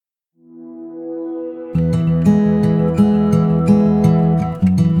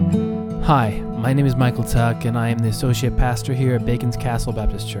Hi, my name is Michael Tuck, and I am the Associate Pastor here at Bacon's Castle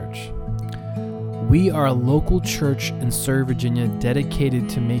Baptist Church. We are a local church in Surrey, Virginia, dedicated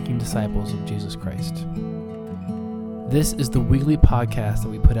to making disciples of Jesus Christ. This is the weekly podcast that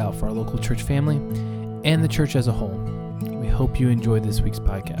we put out for our local church family and the church as a whole. We hope you enjoy this week's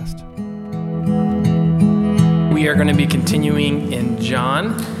podcast. We are going to be continuing in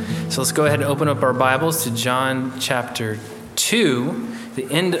John, so let's go ahead and open up our Bibles to John chapter 2. The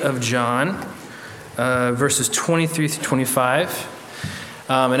end of John, verses 23 through 25.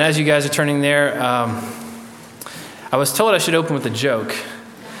 And as you guys are turning there, I was told I should open with a joke,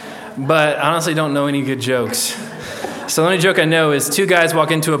 but I honestly don't know any good jokes. So the only joke I know is two guys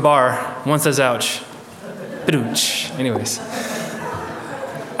walk into a bar, one says, ouch. Ba-dooch. Anyways,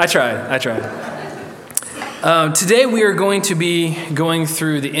 I tried. Today we are going to be going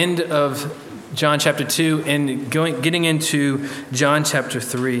through the end of John chapter 2 and getting into John chapter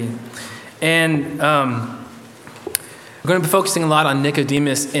 3. And we're going to be focusing a lot on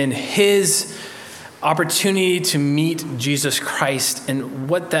Nicodemus and his opportunity to meet Jesus Christ and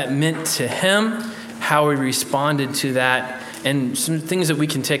what that meant to him, how he responded to that, and some things that we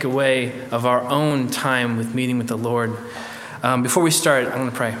can take away of our own time with meeting with the Lord. Before we start, I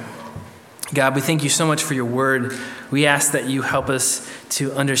want to pray. God, we thank you so much for your word. We ask that you help us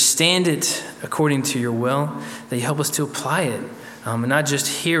to understand it according to your will, that you help us to apply it, and not just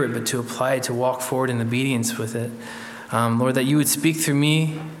hear it, but to apply it, to walk forward in obedience with it. Lord, that you would speak through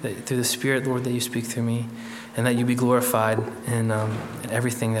me, that through the Spirit, Lord, that you speak through me, and that you be glorified in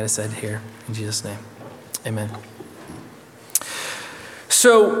everything that is said here. In Jesus' name, amen.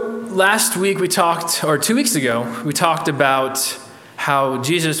 So last week we talked, or 2 weeks ago, we talked about how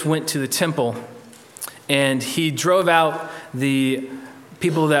Jesus went to the temple and he drove out the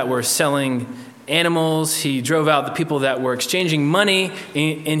people that were selling animals. He drove out the people that were exchanging money,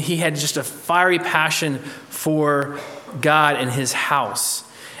 and he had just a fiery passion for God and his house.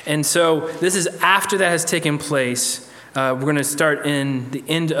 And so this is after that has taken place. We're going to start in the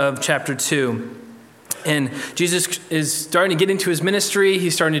end of chapter 2. And Jesus is starting to get into his ministry.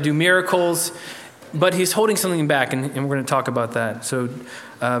 He's starting to do miracles. But he's holding something back, and we're going to talk about that. So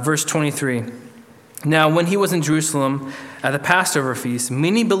verse 23. Now, when he was in Jerusalem at the Passover feast,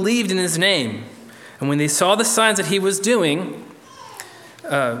 many believed in his name. And when they saw the signs that he was doing,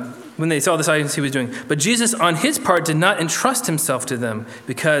 but Jesus on his part did not entrust himself to them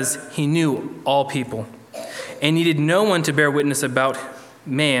because he knew all people and needed no one to bear witness about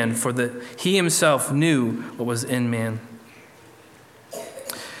man, for he himself knew what was in man.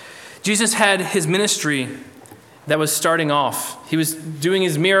 Jesus had his ministry that was starting off. He was doing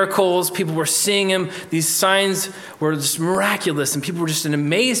his miracles. People were seeing him. These signs were just miraculous, and people were just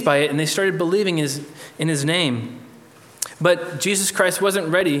amazed by it, and they started believing in his name. But Jesus Christ wasn't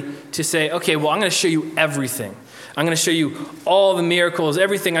ready to say, okay, well, I'm going to show you everything. I'm going to show you all the miracles,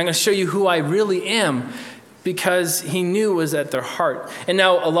 everything. I'm going to show you who I really am, because he knew it was at their heart. And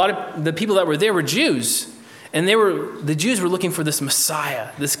now a lot of the people that were there were Jews. And the Jews were looking for this Messiah,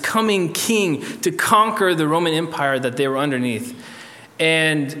 this coming king to conquer the Roman Empire that they were underneath.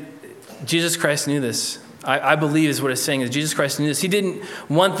 And Jesus Christ knew this. I believe is what it's saying, is Jesus Christ knew this. He didn't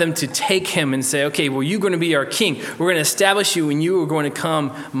want them to take him and say, okay, well, you're going to be our king. We're going to establish you, and you are going to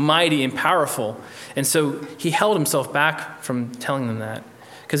come mighty and powerful. And so he held himself back from telling them that.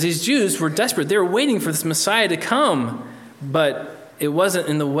 Because these Jews were desperate. They were waiting for this Messiah to come, but it wasn't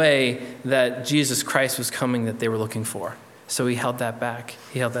in the way that Jesus Christ was coming that they were looking for. So he held that back.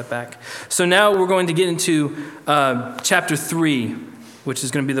 So now we're going to get into chapter 3, which is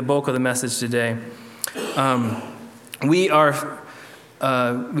going to be the bulk of the message today. We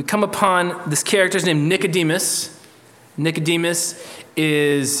come upon this character named Nicodemus. Nicodemus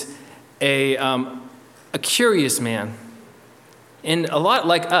is a curious man. And a lot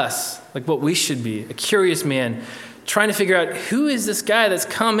like us, like what we should be, a curious man, trying to figure out who is this guy that's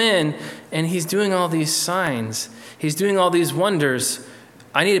come in and he's doing all these signs. He's doing all these wonders.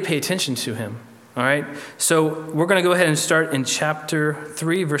 I need to pay attention to him. All right? So we're going to go ahead and start in chapter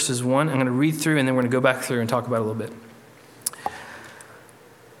 3, verses 1. I'm going to read through, and then we're going to go back through and talk about it a little bit.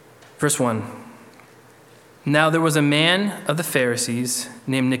 Verse 1. Now there was a man of the Pharisees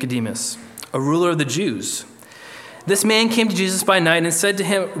named Nicodemus, a ruler of the Jews. This man came to Jesus by night and said to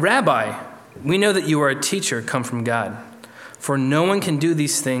him, Rabbi, we know that you are a teacher come from God, for no one can do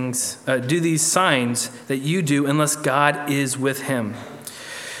these signs that you do unless God is with him.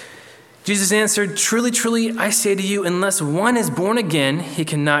 Jesus answered, Truly, truly, I say to you, unless one is born again, he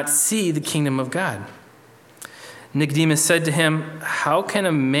cannot see the kingdom of God. Nicodemus said to him, How can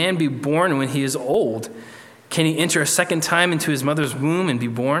a man be born when he is old? Can he enter a second time into his mother's womb and be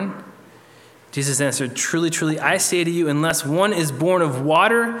born? Jesus answered, "Truly, truly, I say to you, unless one is born of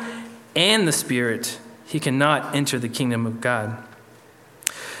water and the Spirit, he cannot enter the kingdom of God.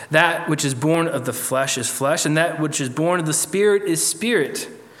 That which is born of the flesh is flesh, and that which is born of the Spirit is spirit.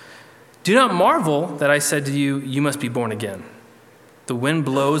 Do not marvel that I said to you, you must be born again. The wind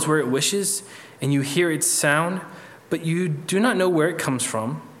blows where it wishes, and you hear its sound, but you do not know where it comes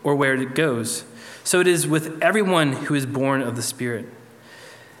from or where it goes. So it is with everyone who is born of the Spirit."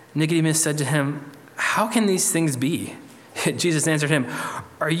 Nicodemus said to him, "How can these things be?" Jesus answered him,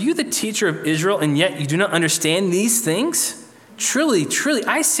 "Are you the teacher of Israel, and yet you do not understand these things? Truly, truly,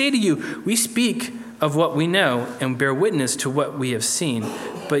 I say to you, we speak of what we know and bear witness to what we have seen,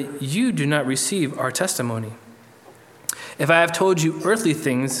 but you do not receive our testimony. If I have told you earthly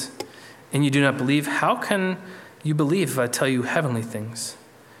things and you do not believe, how can you believe if I tell you heavenly things?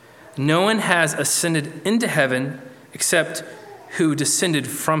 No one has ascended into heaven except who descended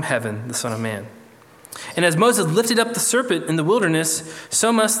from heaven, the Son of Man. And as Moses lifted up the serpent in the wilderness,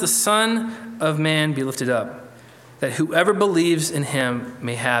 so must the Son of Man be lifted up, that whoever believes in him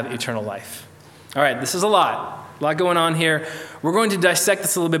may have eternal life." All right, this is a lot going on here. We're going to dissect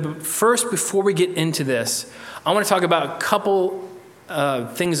this a little bit, but first, before we get into this, I want to talk about a couple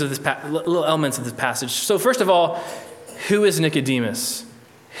things of this, little elements of this passage. So first of all, who is Nicodemus?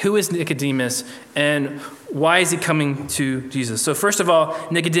 Who is Nicodemus, and why is he coming to Jesus? So first of all,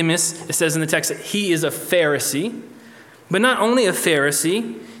 Nicodemus, it says in the text that he is a Pharisee, but not only a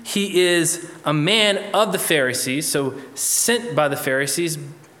Pharisee, he is a man of the Pharisees, so sent by the Pharisees,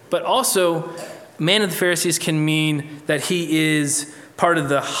 but also man of the Pharisees can mean that he is part of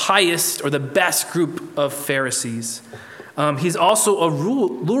the highest or the best group of Pharisees. He's also a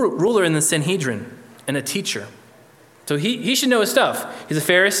ruler in the Sanhedrin and a teacher. So he should know his stuff. He's a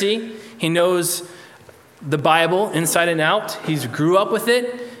Pharisee. He knows the Bible inside and out. He grew up with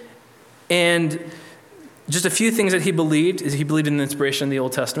it. And just a few things that he believed is he believed in the inspiration of the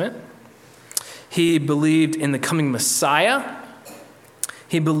Old Testament. He believed in the coming Messiah.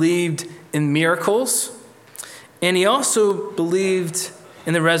 He believed in miracles. And he also believed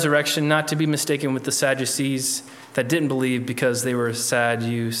in the resurrection, not to be mistaken with the Sadducees that didn't believe because they were sad,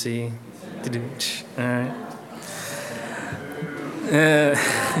 you see. All right.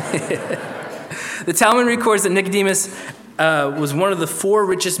 The Talmud records that Nicodemus was one of the 4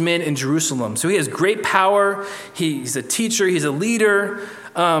 richest men in Jerusalem. So he has great power. He's a teacher. He's a leader.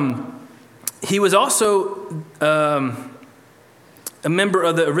 He was also a member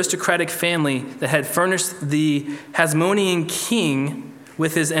of the aristocratic family that had furnished the Hasmonean king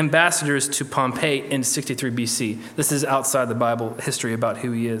with his ambassadors to Pompeii in 63 BC. This is outside the Bible history about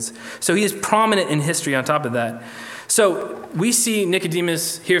who he is. So he is prominent in history on top of that. So we see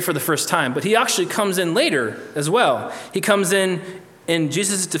Nicodemus here for the first time, but he actually comes in later as well. He comes in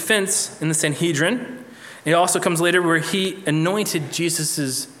Jesus' defense in the Sanhedrin. It also comes later where he anointed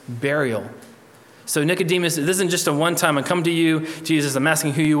Jesus' burial. So Nicodemus, this isn't just a one-time, I come to you, Jesus, I'm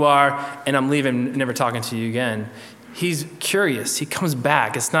asking who you are, and I'm leaving, never talking to you again. He's curious. He comes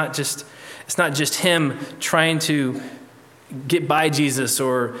back. It's not just him trying to get by Jesus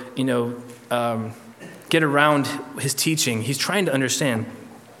or, get around his teaching. He's trying to understand.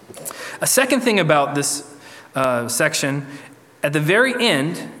 A second thing about this section, at the very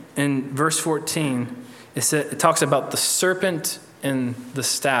end, in verse 14, it talks about the serpent and the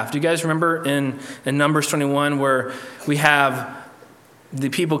staff. Do you guys remember in Numbers 21 where we have the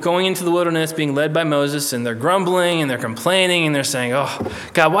people going into the wilderness being led by Moses, and they're grumbling and they're complaining and they're saying, "Oh,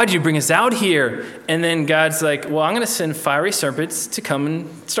 God, why did you bring us out here?" And then God's like, "Well, I'm going to send fiery serpents to come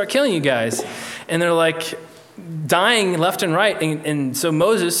and start killing you guys." And they're like dying left and right. And so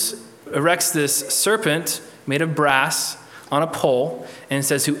Moses erects this serpent made of brass on a pole and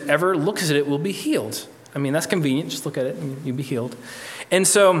says, "Whoever looks at it will be healed." I mean, that's convenient. Just look at it and you'll be healed. And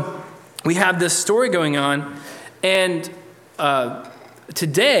so we have this story going on. And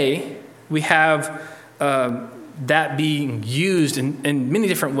today we have that being used in many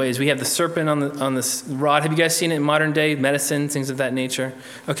different ways. We have the serpent on this rod. Have you guys seen it in modern day medicine, things of that nature?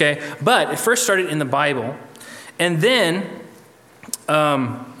 Okay, but it first started in the Bible. And then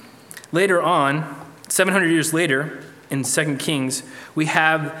later on, 700 years later, in 2 Kings, we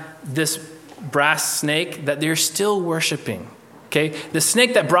have this brass snake that they're still worshiping. Okay, the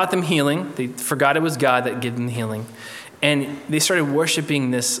snake that brought them healing, they forgot it was God that gave them healing. And they started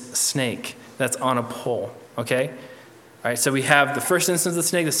worshiping this snake that's on a pole, okay? All right, so we have the first instance of the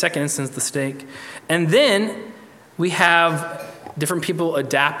snake, the second instance of the snake. And then we have different people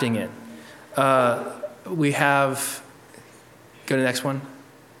adapting it. We have, go to the next one.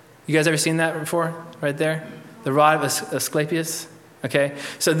 You guys ever seen that before, right there? The rod of Asclepius? Okay?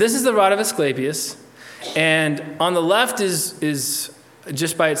 So this is the rod of Asclepius. And on the left is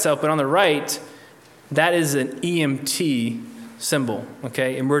just by itself, but on the right, that is an EMT symbol,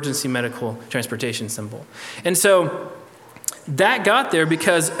 okay? Emergency medical transportation symbol. And so that got there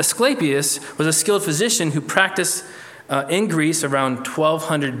because Asclepius was a skilled physician who practiced in Greece around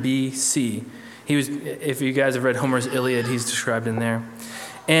 1200 BC. He was, if you guys have read Homer's Iliad, he's described in there.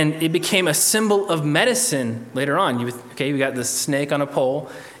 And it became a symbol of medicine later on. We got this snake on a pole,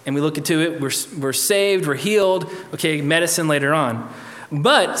 and we look into it, we're saved, we're healed, okay, medicine later on.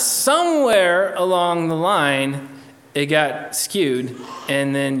 But somewhere along the line, it got skewed,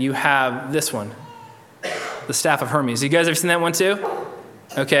 and then you have this one, the staff of Hermes. You guys ever seen that one too?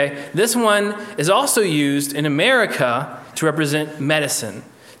 Okay, this one is also used in America to represent medicine,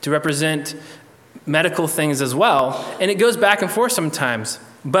 to represent medical things as well, and it goes back and forth sometimes.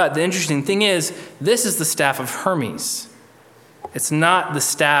 But the interesting thing is, this is the staff of Hermes. It's not the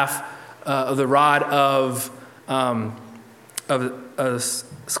staff of the rod of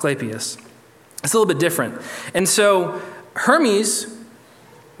Asclepius. It's a little bit different. And so Hermes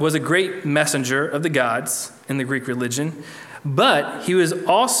was a great messenger of the gods in the Greek religion, but he was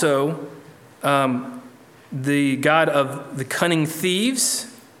also the god of the cunning thieves,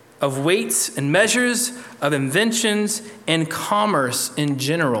 of weights and measures, of inventions, and commerce in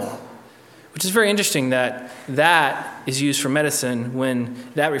general, which is very interesting that is used for medicine when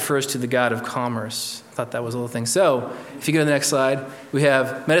that refers to the god of commerce. I thought that was a little thing. So if you go to the next slide, we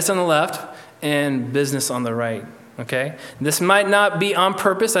have medicine on the left and business on the right, okay? This might not be on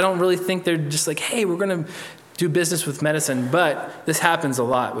purpose. I don't really think they're just like, hey, we're going to do business with medicine, but this happens a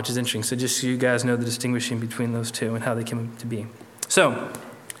lot, which is interesting. So just so you guys know the distinguishing between those two and how they came to be. So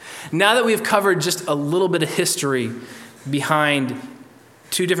now that we've covered just a little bit of history behind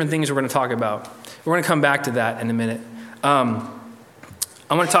two different things we're going to talk about, we're going to come back to that in a minute.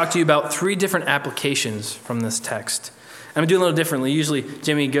 I want to talk to you about three different applications from this text. I'm going to do it a little differently. Usually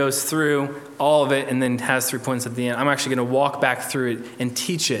Jimmy goes through all of it and then has 3 points at the end. I'm actually going to walk back through it and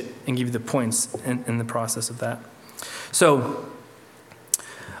teach it and give you the points in the process of that. So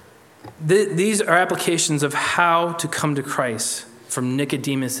these are applications of how to come to Christ from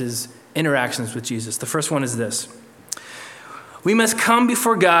Nicodemus's interactions with Jesus. The first one is this: we must come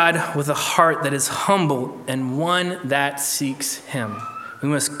before God with a heart that is humble and one that seeks him. We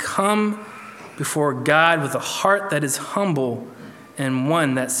must come before God with a heart that is humble and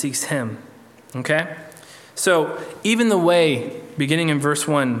one that seeks him. Okay? So even the way, beginning in verse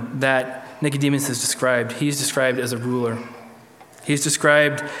 1, that Nicodemus is described, he's described as a ruler. He's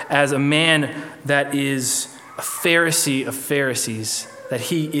described as a man that is a Pharisee of Pharisees, that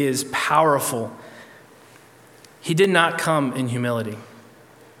he is powerful. He did not come in humility.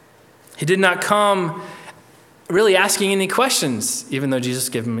 He did not come really asking any questions, even though Jesus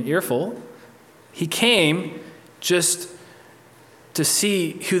gave him an earful. He came just to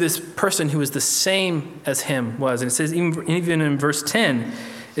see who this person who was the same as him was. And it says, even in verse 10,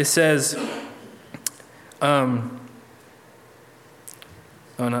 it says, not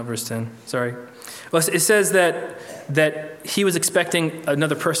verse 10, sorry. Well, it says that he was expecting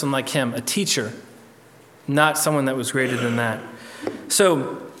another person like him, a teacher, not someone that was greater than that.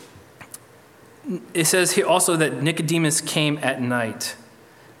 So it says here also that Nicodemus came at night.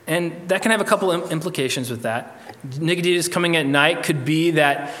 And that can have a couple implications with that. Nicodemus coming at night could be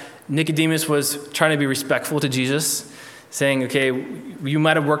that Nicodemus was trying to be respectful to Jesus, saying, okay, you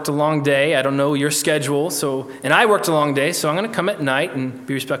might have worked a long day. I don't know your schedule. And I worked a long day, so I'm going to come at night and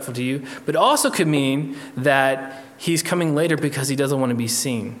be respectful to you. But it also could mean that he's coming later because he doesn't want to be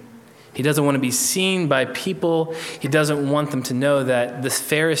seen. He doesn't want to be seen by people. He doesn't want them to know that this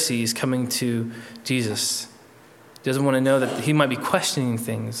Pharisee is coming to Jesus. He doesn't want to know that he might be questioning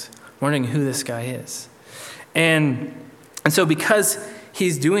things, wondering who this guy is. And so because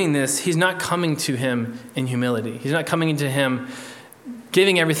he's doing this, he's not coming to him in humility. He's not coming to him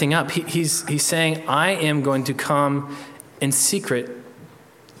giving everything up. He's saying, I am going to come in secret.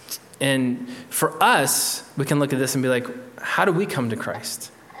 And for us, we can look at this and be like, how do we come to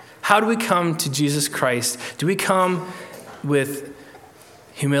Christ? How do we come to Jesus Christ? Do we come with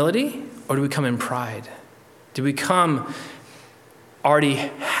humility or do we come in pride? Do we come already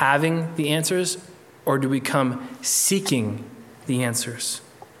having the answers or do we come seeking the answers?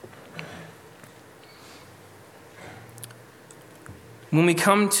 When we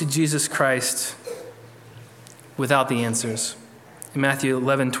come to Jesus Christ without the answers, in Matthew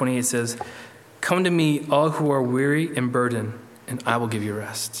 11:28 says, come to me, all who are weary and burdened, and I will give you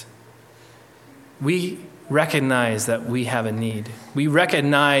rest. We recognize that we have a need. We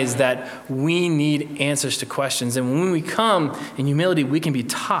recognize that we need answers to questions. And when we come in humility, we can be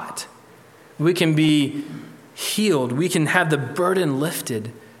taught. We can be healed. We can have the burden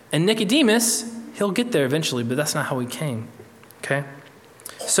lifted. And Nicodemus, he'll get there eventually, but that's not how he came. Okay?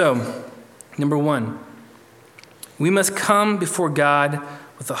 So, number one, we must come before God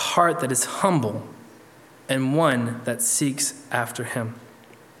with a heart that is humble and one that seeks after him.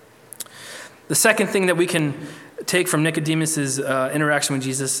 The second thing that we can take from Nicodemus's interaction with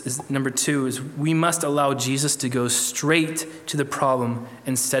Jesus is number two, is we must allow Jesus to go straight to the problem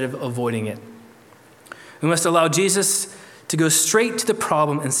instead of avoiding it. We must allow Jesus to go straight to the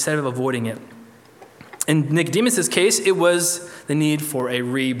problem instead of avoiding it. In Nicodemus's case, it was the need for a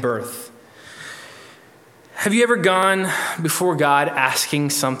rebirth. Have you ever gone before God asking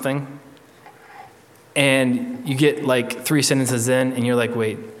something and you get like 3 sentences in and you're like,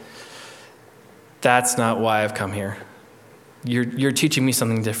 wait, that's not why I've come here. You're teaching me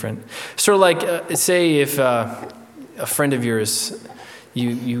something different. Sort of like, say if a friend of yours,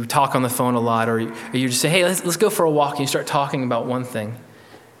 you talk on the phone a lot, or you just say, hey, let's go for a walk, and you start talking about one thing.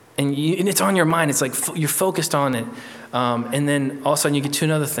 And it's on your mind. It's like you're focused on it. And then all of a sudden you get to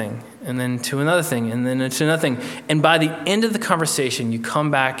another thing, and then to another thing, and then to another thing. And by the end of the conversation, you come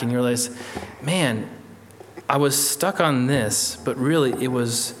back and you realize, man, I was stuck on this, but really it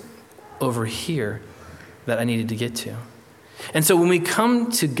was over here that I needed to get to. And so when we come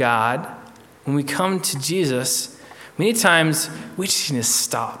to God, when we come to Jesus, many times we just need to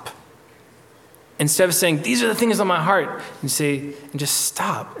stop. Instead of saying, these are the things on my heart, and just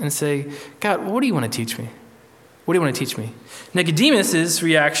stop and say, God, what do you want to teach me? What do you want to teach me? Nicodemus's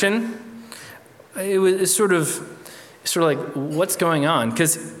reaction, it's sort of like, what's going on?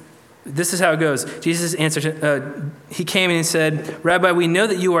 Because this is how it goes. Jesus answered, he came and he said, Rabbi, we know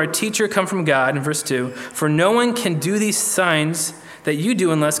that you are a teacher come from God, in verse 2, for no one can do these signs that you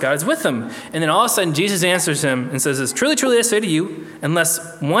do unless God is with them. And then all of a sudden Jesus answers him and says this, truly, truly, I say to you,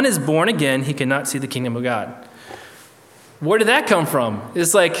 unless one is born again, he cannot see the kingdom of God. Where did that come from?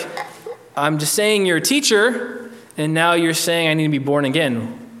 It's like, I'm just saying you're a teacher, and now you're saying I need to be born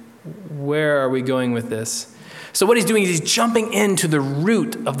again. Where are we going with this? So what he's doing is he's jumping into the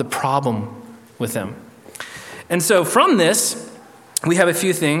root of the problem with them. And so from this, we have a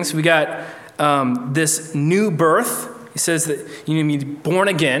few things. We got this new birth. He says that you need to be born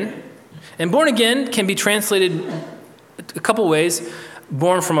again. And born again can be translated a couple ways.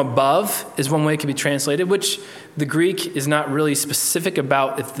 Born from above is one way it can be translated, which the Greek is not really specific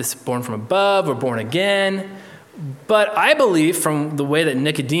about if this is born from above or born again. But I believe from the way that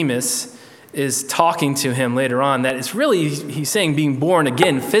Nicodemus is talking to him later on, that it's really, he's saying being born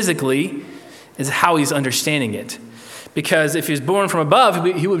again physically is how he's understanding it. Because if he was born from above,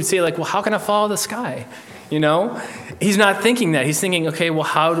 he would say like, well, how can I follow the sky? You know, he's not thinking that. He's thinking, okay, well,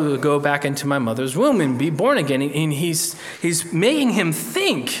 how do I go back into my mother's womb and be born again? And he's making him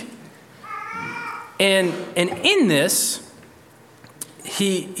think. And in this,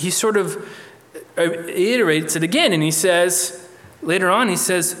 he sort of reiterates it again, and he says, later on, he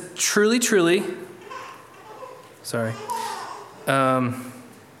says, truly, truly, sorry. I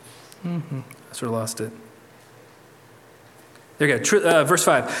sort of lost it. There you go. Verse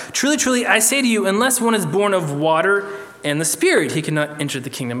 5. Truly, truly, I say to you, unless one is born of water and the Spirit, he cannot enter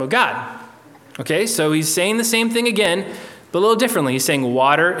the kingdom of God. Okay, so he's saying the same thing again, but a little differently. He's saying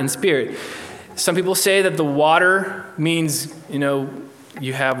water and Spirit. Some people say that the water means,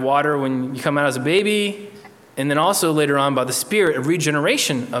 you have water when you come out as a baby, and then also later on by the Spirit, a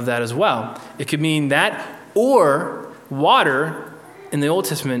regeneration of that as well. It could mean that, or water in the Old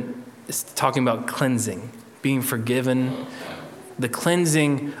Testament is talking about cleansing, being forgiven, the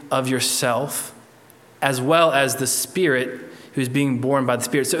cleansing of yourself, as well as the Spirit who's being born by the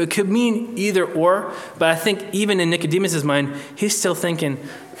Spirit. So it could mean either or, but I think even in Nicodemus' mind, he's still thinking,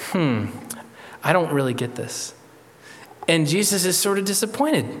 I don't really get this. And Jesus is sort of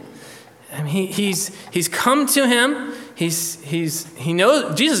disappointed. I mean, he's come to him. He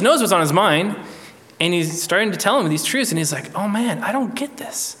knows, Jesus knows what's on his mind, and he's starting to tell him these truths, and he's like, oh man, I don't get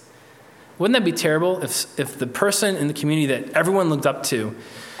this. Wouldn't that be terrible if the person in the community that everyone looked up to,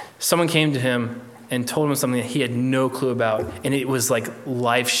 someone came to him and told him something that he had no clue about, and it was like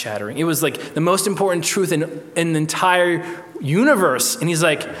life-shattering. It was like the most important truth in the entire universe. And he's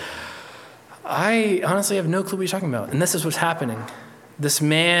like, I honestly have no clue what you're talking about. And this is what's happening. This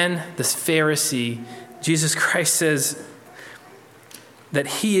man, this Pharisee, Jesus Christ says that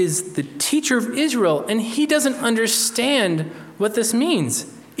he is the teacher of Israel, and he doesn't understand what this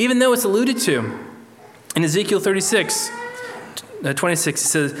means, even though it's alluded to in Ezekiel 36. 26, it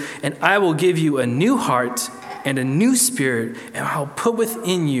says, "And I will give you a new heart and a new spirit, and I'll put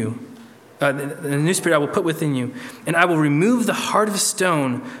within you, a new spirit I will put within you, and I will remove the heart of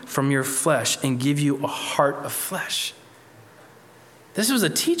stone from your flesh and give you a heart of flesh." This was a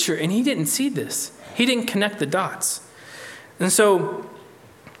teacher, and he didn't see this. He didn't connect the dots. And so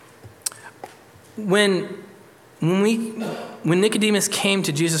when Nicodemus came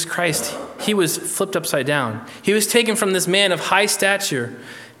to Jesus Christ, he was flipped upside down. He was taken from this man of high stature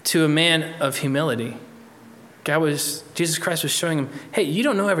to a man of humility. Jesus Christ was showing him, hey, you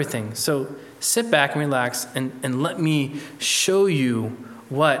don't know everything, so sit back and relax and let me show you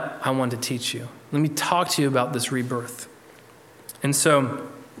what I want to teach you. Let me talk to you about this rebirth. And so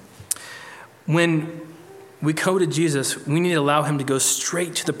when we go to Jesus, we need to allow him to go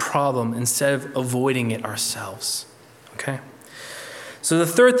straight to the problem instead of avoiding it ourselves. Okay? So the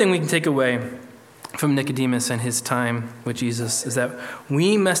third thing we can take away from Nicodemus and his time with Jesus is that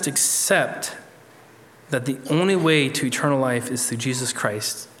we must accept that the only way to eternal life is through Jesus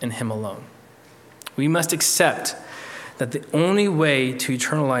Christ and him alone. We must accept that the only way to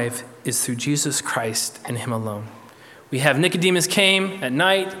eternal life is through Jesus Christ and him alone. We have Nicodemus came at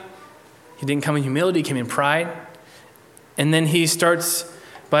night. He didn't come in humility, he came in pride. And then he starts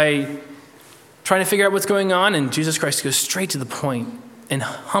by trying to figure out what's going on, and Jesus Christ goes straight to the point and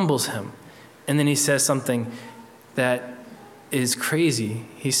humbles him. And then he says something that is crazy.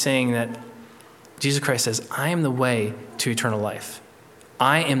 He's saying that Jesus Christ says, I am the way to eternal life.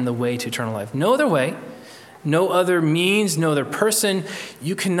 I am the way to eternal life. No other way, no other means, no other person.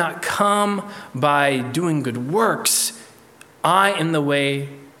 You cannot come by doing good works. I am the way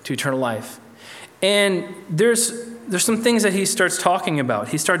to eternal life. And there's some things that he starts talking about.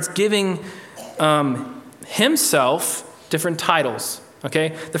 He starts giving himself different titles,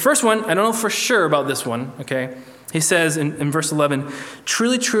 okay? The first one, I don't know for sure about this one, okay? He says in verse 11,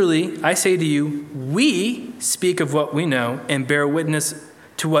 "Truly, truly, I say to you, we speak of what we know and bear witness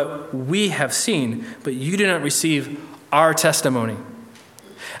to what we have seen, but you do not receive our testimony."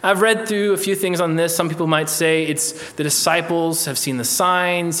 I've read through a few things on this. Some people might say it's the disciples have seen the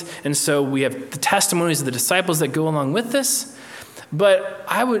signs, and so we have the testimonies of the disciples that go along with this. But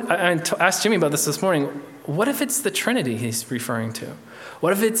I asked Jimmy about this morning. What if it's the Trinity he's referring to?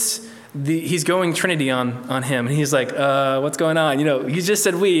 What if it's he's going Trinity on him, and he's like, what's going on? You just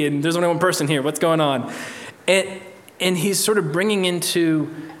said we, and there's only one person here. What's going on? And he's sort of bringing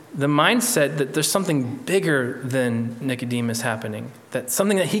into the mindset that there's something bigger than Nicodemus happening, that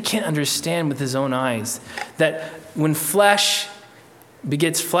something that he can't understand with his own eyes, that when flesh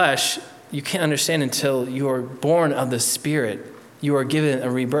begets flesh, you can't understand until you are born of the Spirit. You are given a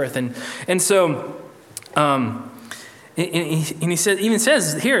rebirth. And so he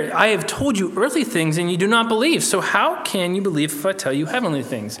says here, I have told you earthly things and you do not believe. So how can you believe if I tell you heavenly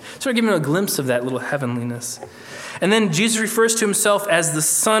things? Sort of giving a glimpse of that little heavenliness. And then Jesus refers to himself as the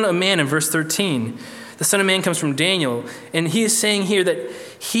Son of Man in verse 13. The Son of Man comes from Daniel. And he is saying here that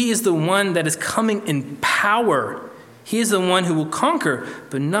he is the one that is coming in power. He is the one who will conquer,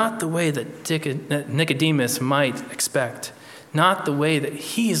 but not the way that Nicodemus might expect. Not the way that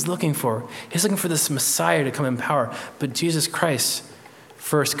he is looking for. He's looking for this Messiah to come in power. But Jesus Christ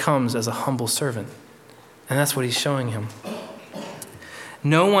first comes as a humble servant. And that's what he's showing him.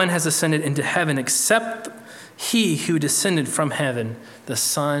 No one has ascended into heaven except he who descended from heaven, the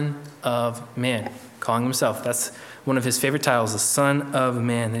Son of Man, calling himself. That's one of his favorite titles, the Son of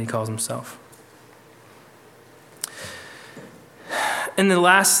Man, that he calls himself. And the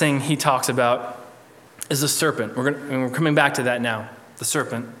last thing he talks about is the serpent. We're coming back to that now, the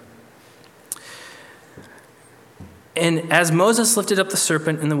serpent. And as Moses lifted up the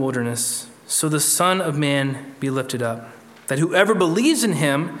serpent in the wilderness, so the Son of Man be lifted up, that whoever believes in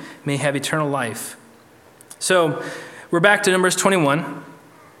him may have eternal life. So we're back to Numbers 21,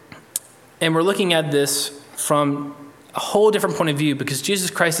 and we're looking at this from a whole different point of view because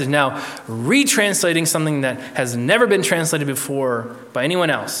Jesus Christ is now retranslating something that has never been translated before by anyone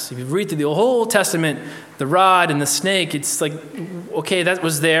else. If you read through the whole Old Testament, the rod and the snake, it's like, okay, that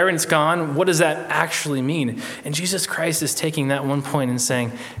was there and it's gone. What does that actually mean? And Jesus Christ is taking that one point and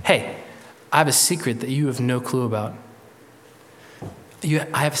saying, hey, I have a secret that you have no clue about.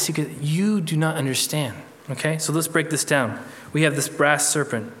 I have a secret that you do not understand. Okay, so let's break this down. We have this brass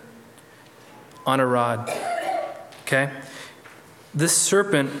serpent on a rod. Okay? This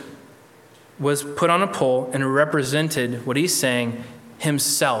serpent was put on a pole and represented what he's saying,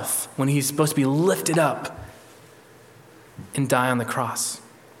 himself, when he's supposed to be lifted up and die on the cross.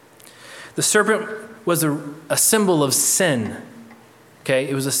 The serpent was a symbol of sin. Okay?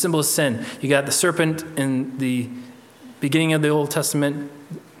 It was a symbol of sin. You got the serpent in the beginning of the Old Testament.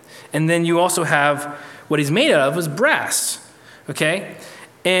 And then you also have what he's made of was brass, okay?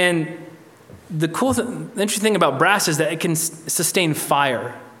 And the interesting thing about brass is that it can sustain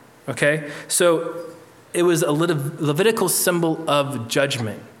fire, okay? So it was a Levitical symbol of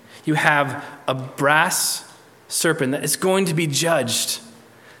judgment. You have a brass serpent that is going to be judged.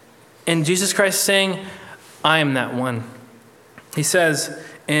 And Jesus Christ is saying, I am that one. He says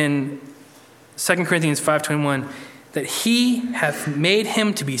in 2 Corinthians 5:21, that he hath made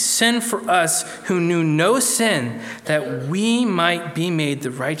him to be sin for us who knew no sin, that we might be made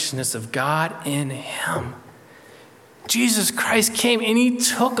the righteousness of God in him. Jesus Christ came and he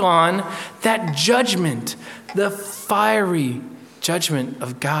took on that judgment, the fiery judgment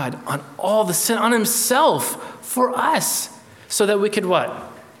of God on all the sin, on himself for us, so that we could what?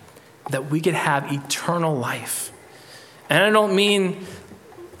 That we could have eternal life. And I don't mean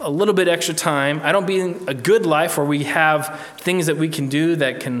a little bit extra time. I don't mean a good life where we have things that we can do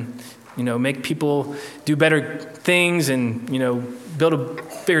that can, make people do better things and, build a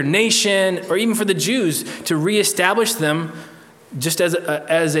bigger nation, or even for the Jews to reestablish them just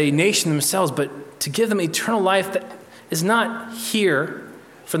as a nation themselves, but to give them eternal life that is not here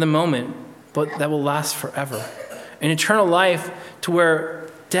for the moment, but that will last forever. An eternal life to where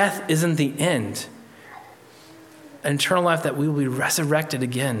death isn't the end. An eternal life that we will be resurrected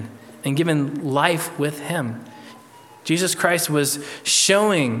again and given life with him. Jesus Christ was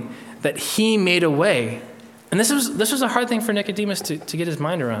showing that he made a way. And this was a hard thing for Nicodemus to get his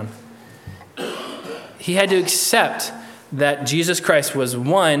mind around. He had to accept that Jesus Christ was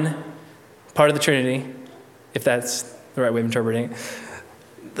one, part of the Trinity, if that's the right way of interpreting it,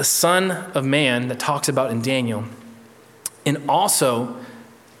 the Son of Man that talks about in Daniel, and also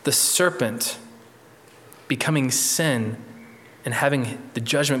the serpent becoming sin and having the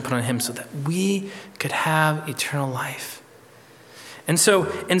judgment put on him so that we could have eternal life. And so,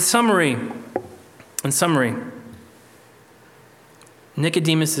 in summary,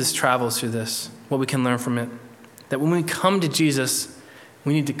 Nicodemus' travels through this, what we can learn from it, that when we come to Jesus,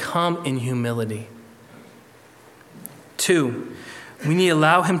 we need to come in humility. 2, we need to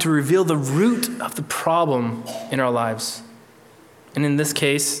allow him to reveal the root of the problem in our lives. And in this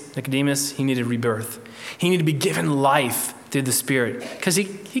case, Nicodemus, he needed rebirth. He needed to be given life through the Spirit, because he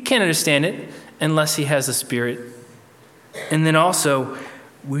can't understand it unless he has the Spirit. And then also,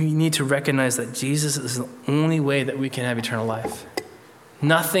 we need to recognize that Jesus is the only way that we can have eternal life.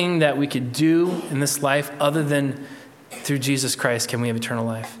 Nothing that we could do in this life other than through Jesus Christ can we have eternal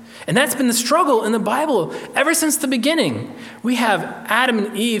life. And that's been the struggle in the Bible ever since the beginning. We have Adam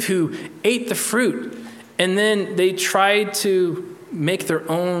and Eve who ate the fruit, and then they tried to make their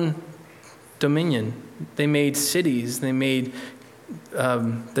own dominion. They made cities. They made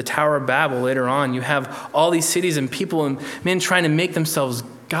the Tower of Babel later on. You have all these cities and people and men trying to make themselves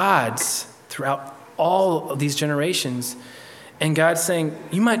gods throughout all of these generations. And God's saying,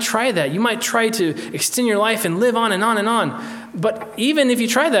 you might try that. You might try to extend your life and live on and on and on. But even if you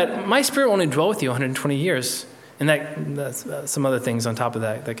try that, my Spirit will only dwell with you 120 years. And that's some other things on top of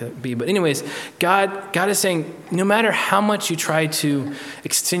that could be. But anyways, God is saying, no matter how much you try to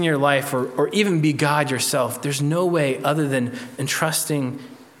extend your life or even be God yourself, there's no way other than entrusting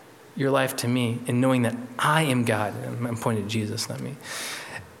your life to me and knowing that I am God. I'm pointing to Jesus, not me.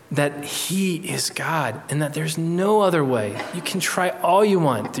 That he is God and that there's no other way. You can try all you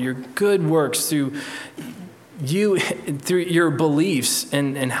want through your good works, through your beliefs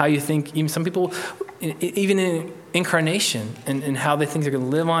and how you think. Even some people, even in incarnation and how they think they're going to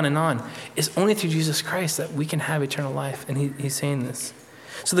live on and on, it's only through Jesus Christ that we can have eternal life. And he's saying this.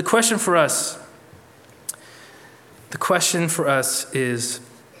 So the question for us is,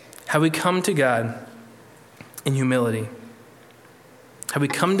 have we come to God in humility? Have we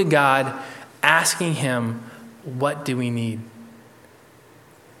come to God asking him, what do we need?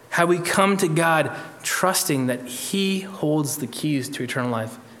 Have we come to God trusting that he holds the keys to eternal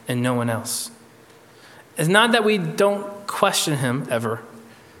life and no one else? It's not that we don't question him ever,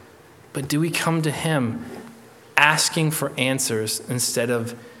 but do we come to him asking for answers instead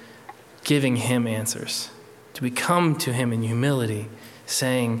of giving him answers? Do we come to him in humility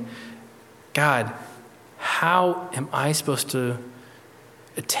saying, God, how am I supposed to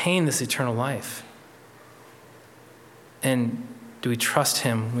attain this eternal life? And do we trust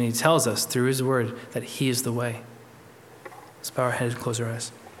him when he tells us through his word that he is the way? Let's bow our heads and close our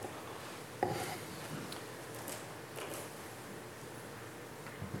eyes.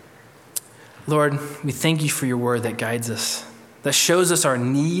 Lord, we thank you for your word that guides us, that shows us our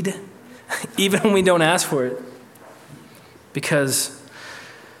need, even when we don't ask for it, because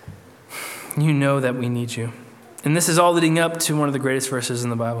you know that we need you. And this is all leading up to one of the greatest verses in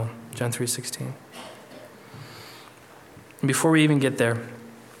the Bible, John 3:16. And before we even get there,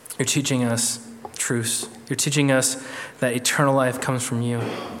 you're teaching us truths. You're teaching us that eternal life comes from you.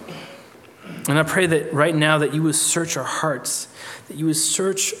 And I pray that right now that you would search our hearts, that you would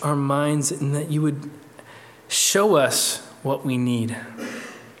search our minds, and that you would show us what we need.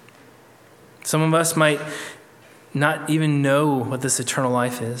 Some of us might not even know what this eternal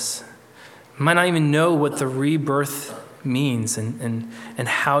life is, might not even know what the rebirth means and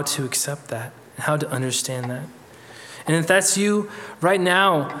how to accept that, and how to understand that. And if that's you right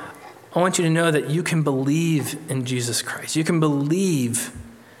now, I want you to know that you can believe in Jesus Christ. You can believe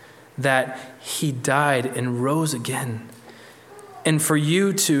that he died and rose again. And for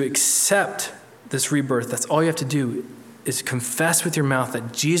you to accept this rebirth, that's all you have to do is confess with your mouth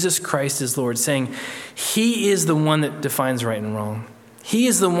that Jesus Christ is Lord, saying he is the one that defines right and wrong. He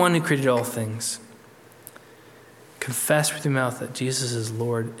is the one who created all things. Confess with your mouth that Jesus is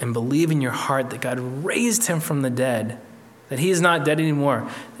Lord and believe in your heart that God raised him from the dead, that he is not dead anymore,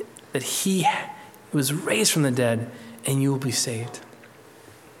 that he was raised from the dead, and you will be saved.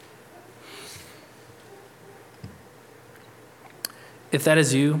 If that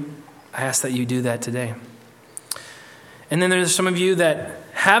is you, I ask that you do that today. And then there's some of you that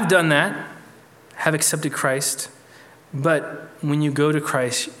have done that, have accepted Christ, but when you go to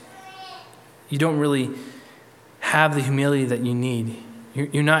Christ, you don't really have the humility that you need.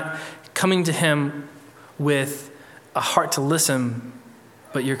 You're not coming to him with a heart to listen,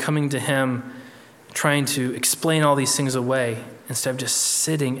 but you're coming to him trying to explain all these things away instead of just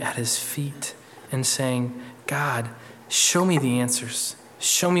sitting at his feet and saying, God, show me the answers.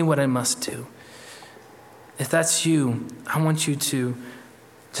 Show me what I must do. If that's you, I want you to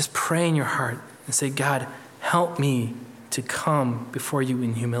just pray in your heart and say, God, help me to come before you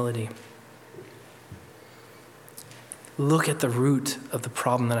in humility. Look at the root of the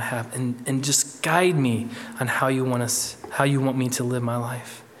problem that I have and just guide me on how you want me to live my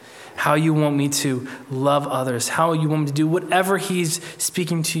life, how you want me to love others, how you want me to do whatever he's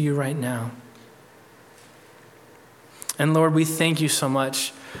speaking to you right now. And Lord, we thank you so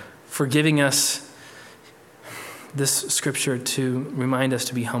much for giving us this scripture to remind us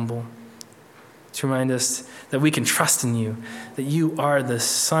to be humble, to remind us that we can trust in you, that you are the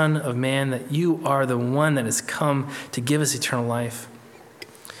Son of Man, that you are the one that has come to give us eternal life.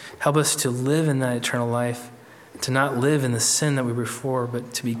 Help us to live in that eternal life, to not live in the sin that we were before,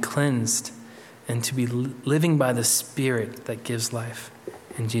 but to be cleansed and to be living by the Spirit that gives life.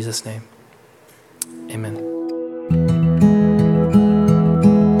 In Jesus' name, amen.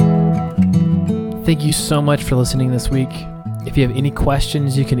 Thank you so much for listening this week. If you have any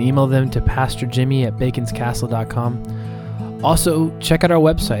questions, you can email them to pastorjimmy@baconscastle.com. Also, check out our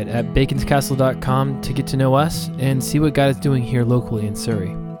website at baconscastle.com to get to know us and see what God is doing here locally in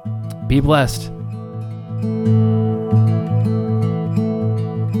Surrey. Be blessed.